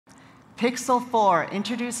Pixel 4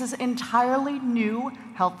 introduces entirely new,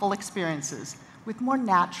 helpful experiences with more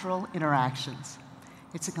natural interactions.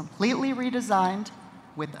 It's a completely redesigned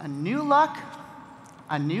with a new look,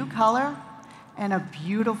 a new color, and a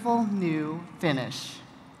beautiful new finish.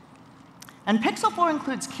 And Pixel 4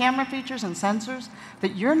 includes camera features and sensors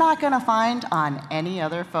that you're not going to find on any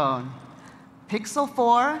other phone. Pixel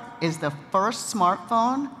 4 is the first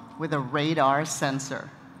smartphone with a radar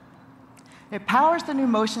sensor. It powers the new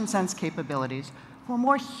motion sense capabilities for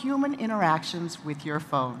more human interactions with your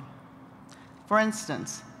phone. For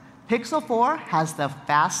instance, Pixel 4 has the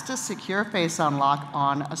fastest secure face unlock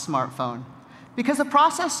on a smartphone because the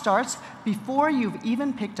process starts before you've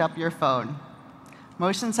even picked up your phone.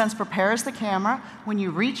 Motion Sense prepares the camera when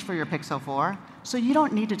you reach for your Pixel 4, so you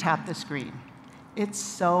don't need to tap the screen. It's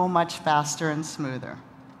so much faster and smoother.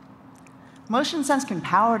 Motion Sense can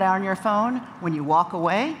power down your phone when you walk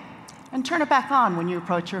away and turn it back on when you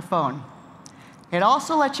approach your phone. It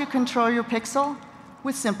also lets you control your Pixel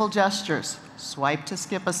with simple gestures. Swipe to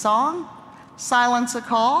skip a song, silence a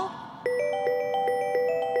call,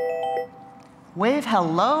 wave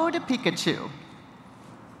hello to Pikachu.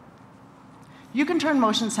 You can turn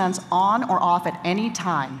Motion Sense on or off at any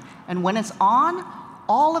time, and when it's on,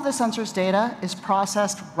 all of the sensor's data is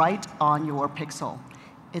processed right on your Pixel.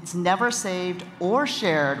 It's never saved or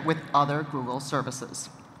shared with other Google services.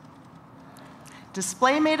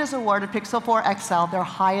 DisplayMate has awarded Pixel 4 XL their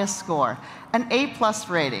highest score, an A+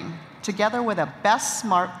 rating, together with a Best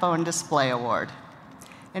Smartphone Display award.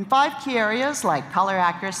 In 5 key areas like color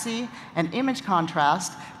accuracy and image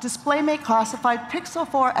contrast, DisplayMate classified Pixel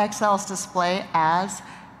 4 XL's display as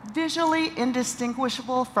visually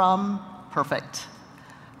indistinguishable from perfect.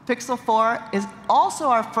 Pixel 4 is also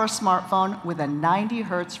our first smartphone with a 90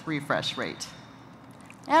 Hz refresh rate.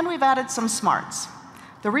 And we've added some smarts.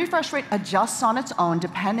 The refresh rate adjusts on its own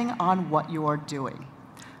depending on what you are doing.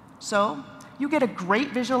 So you get a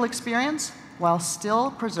great visual experience while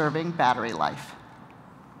still preserving battery life.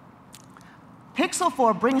 Pixel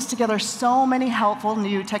 4 brings together so many helpful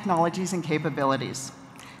new technologies and capabilities.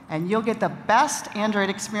 And you'll get the best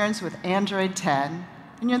Android experience with Android 10,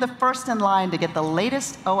 and you're the first in line to get the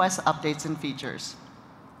latest OS updates and features.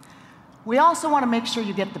 We also want to make sure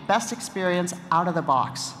you get the best experience out of the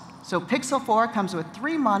box. So Pixel 4 comes with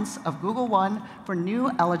 3 months of Google One for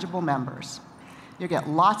new eligible members. You'll get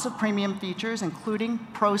lots of premium features, including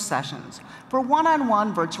Pro Sessions, for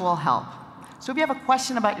one-on-one virtual help. So if you have a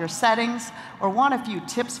question about your settings or want a few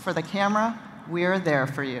tips for the camera, we're there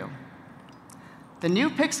for you. The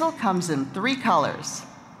new Pixel comes in 3 colors: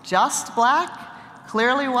 just black,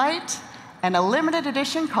 clearly white, and a limited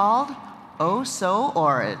edition called Oh So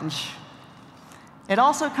Orange. It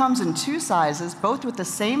also comes in 2 sizes, both with the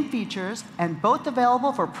same features, and both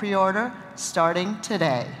available for pre-order starting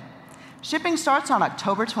today. Shipping starts on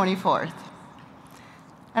October 24th.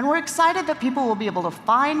 And we're excited that people will be able to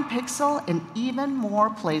find Pixel in even more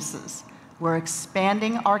places. We're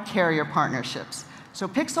expanding our carrier partnerships. So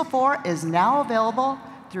Pixel 4 is now available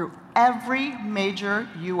through every major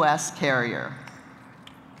US carrier.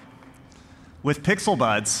 With Pixel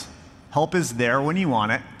Buds, help is there when you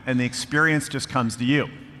want it, and the experience just comes to you,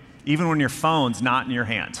 even when your phone's not in your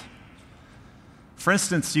hand. For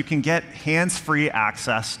instance, you can get hands-free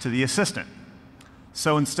access to the assistant.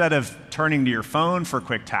 So instead of turning to your phone for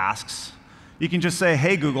quick tasks, you can just say,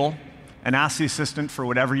 "Hey, Google," and ask the assistant for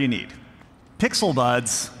whatever you need. Pixel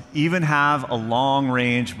Buds even have a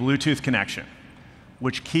long-range Bluetooth connection,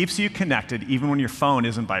 which keeps you connected even when your phone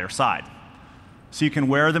isn't by your side. So you can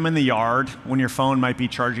wear them in the yard when your phone might be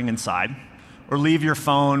charging inside, or leave your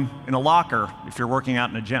phone in a locker if you're working out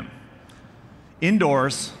in a gym.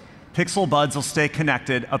 Indoors, Pixel Buds will stay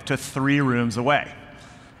connected up to 3 rooms away.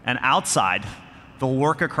 And outside, they'll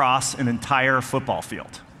work across an entire football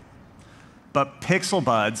field. But Pixel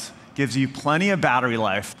Buds gives you plenty of battery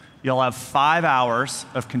life. You'll have 5 hours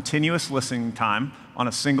of continuous listening time on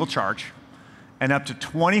a single charge, and up to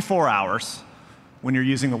 24 hours when you're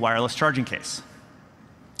using the wireless charging case.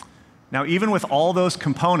 Now, even with all those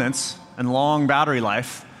components and long battery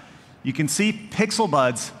life, you can see Pixel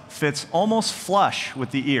Buds fits almost flush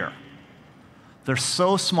with the ear. They're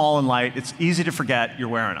so small and light, it's easy to forget you're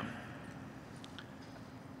wearing them.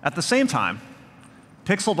 At the same time,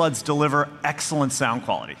 Pixel Buds deliver excellent sound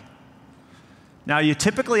quality. Now, you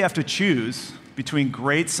typically have to choose between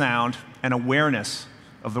great sound and awareness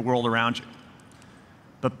of the world around you.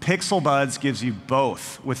 But Pixel Buds gives you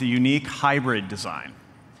both with a unique hybrid design.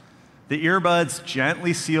 The earbuds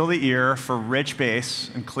gently seal the ear for rich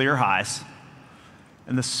bass and clear highs,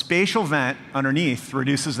 and the spatial vent underneath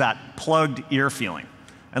reduces that plugged ear feeling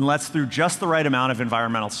and lets through just the right amount of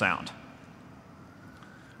environmental sound.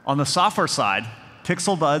 On the software side,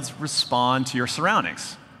 Pixel Buds respond to your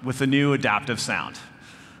surroundings with the new adaptive sound.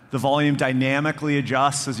 The volume dynamically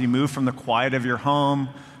adjusts as you move from the quiet of your home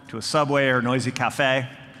to a subway or noisy cafe,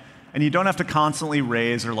 and you don't have to constantly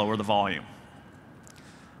raise or lower the volume.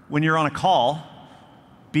 When you're on a call,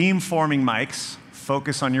 beam-forming mics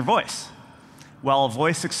focus on your voice, while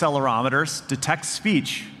voice accelerometers detect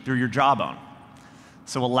speech through your jawbone.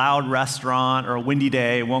 So a loud restaurant or a windy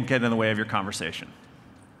day won't get in the way of your conversation.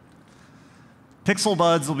 Pixel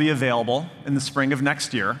Buds will be available in the spring of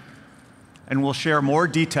next year, and we'll share more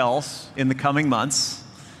details in the coming months,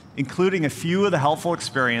 including a few of the helpful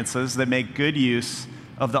experiences that make good use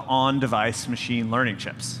of the on-device machine learning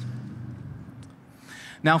chips.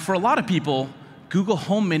 Now, for a lot of people, Google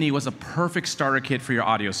Home Mini was a perfect starter kit for your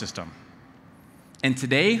audio system. And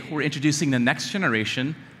today, we're introducing the next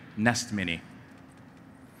generation, Nest Mini.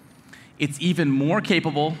 It's even more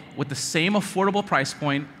capable with the same affordable price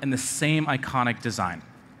point and the same iconic design.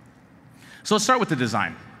 So let's start with the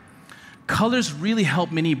design. Colors really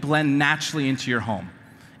help Mini blend naturally into your home.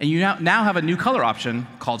 And you now have a new color option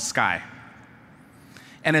called Sky.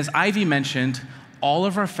 And as Ivy mentioned, all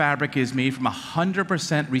of our fabric is made from 100%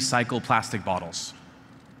 recycled plastic bottles.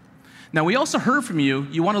 Now, we also heard from you,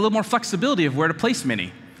 you want a little more flexibility of where to place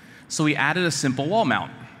Mini. So we added a simple wall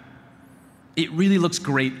mount. It really looks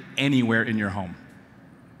great anywhere in your home.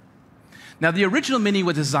 Now, the original Mini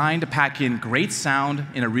was designed to pack in great sound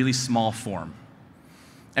in a really small form.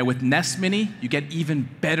 And with Nest Mini, you get even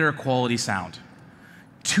better quality sound.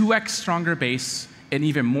 2x stronger bass and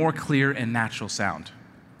even more clear and natural sound.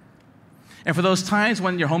 And for those times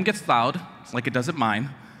when your home gets loud, like it does at mine,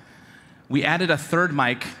 we added a third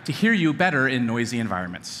mic to hear you better in noisy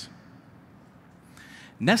environments.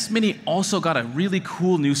 Nest Mini also got a really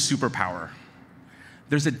cool new superpower.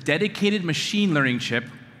 There's a dedicated machine learning chip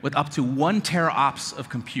with up to 1 teraops of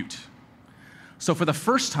compute. So for the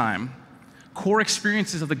first time, core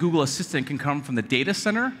experiences of the Google Assistant can come from the data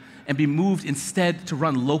center and be moved instead to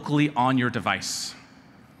run locally on your device.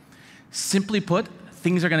 Simply put,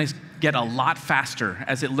 things are going to get a lot faster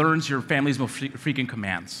as it learns your family's most frequent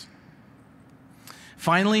commands.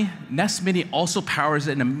 Finally, Nest Mini also powers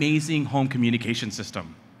an amazing home communication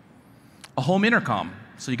system. A home intercom,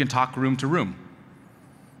 so you can talk room to room.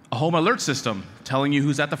 A home alert system, telling you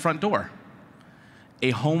who's at the front door.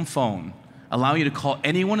 A home phone, allowing you to call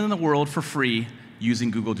anyone in the world for free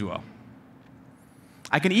using Google Duo.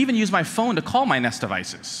 I can even use my phone to call my Nest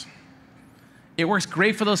devices. It works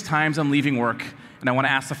great for those times I'm leaving work and I want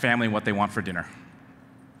to ask the family what they want for dinner.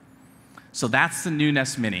 So that's the new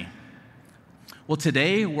Nest Mini. Well,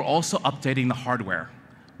 today, we're also updating the hardware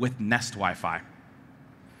with Nest Wi-Fi.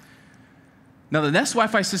 Now, the Nest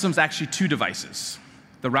Wi-Fi system is actually 2 devices.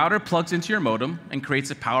 The router plugs into your modem and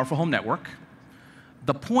creates a powerful home network.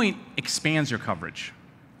 The point expands your coverage.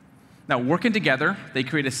 Now, working together, they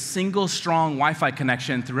create a single strong Wi-Fi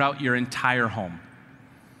connection throughout your entire home.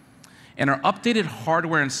 And our updated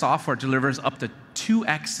hardware and software delivers up to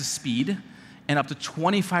 2x the speed and up to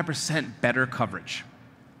 25% better coverage.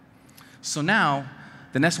 So now,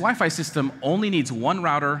 the Nest Wi-Fi system only needs 1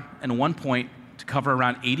 router and 1 point to cover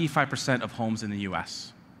around 85% of homes in the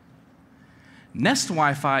US. Nest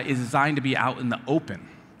Wi-Fi is designed to be out in the open,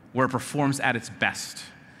 where it performs at its best,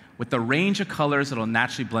 with the range of colors that will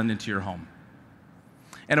naturally blend into your home.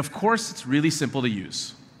 And of course, it's really simple to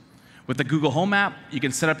use. With the Google Home app, you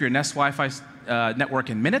can set up your Nest Wi-Fi network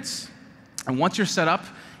in minutes. And once you're set up,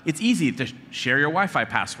 it's easy to share your Wi-Fi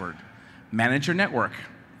password, manage your network,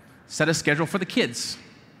 set a schedule for the kids,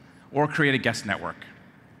 or create a guest network.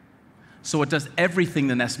 So it does everything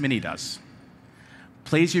the Nest Mini does.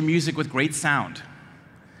 Plays your music with great sound,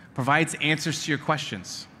 provides answers to your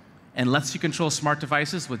questions, and lets you control smart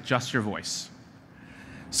devices with just your voice.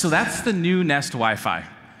 So that's the new Nest Wi-Fi.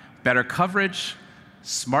 Better coverage,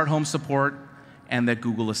 smart home support, and the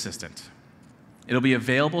Google Assistant. It'll be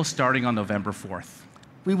available starting on November 4th.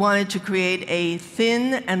 We wanted to create a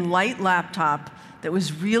thin and light laptop that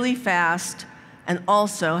was really fast and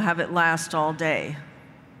also have it last all day.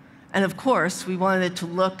 And of course, we wanted it to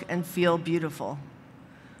look and feel beautiful.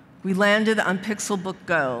 We landed on Pixelbook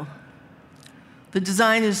Go. The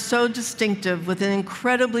design is so distinctive with an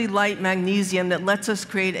incredibly light magnesium that lets us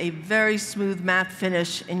create a very smooth matte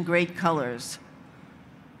finish in great colors.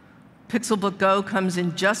 Pixelbook Go comes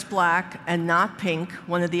in just black and not pink,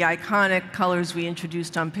 one of the iconic colors we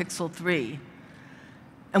introduced on Pixel 3.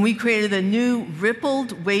 And we created a new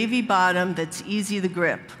rippled, wavy bottom that's easy to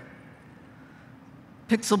grip.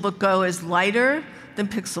 Pixelbook Go is lighter than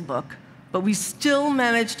Pixelbook, but we still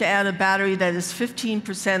managed to add a battery that is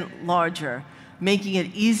 15% larger, making it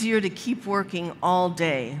easier to keep working all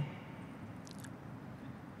day.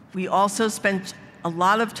 We also spent a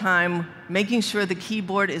lot of time making sure the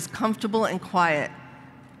keyboard is comfortable and quiet.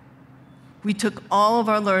 We took all of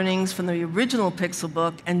our learnings from the original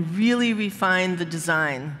Pixelbook and really refined the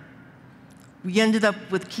design. We ended up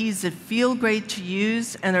with keys that feel great to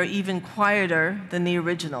use and are even quieter than the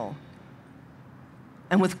original.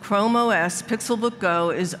 And with Chrome OS, Pixelbook Go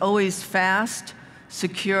is always fast,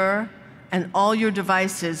 secure, and all your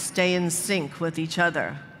devices stay in sync with each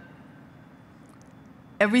other.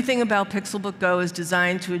 Everything about Pixelbook Go is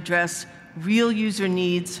designed to address real user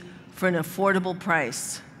needs for an affordable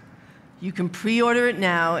price. You can pre-order it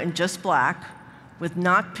now in just black, with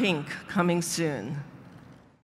Not Pink coming soon.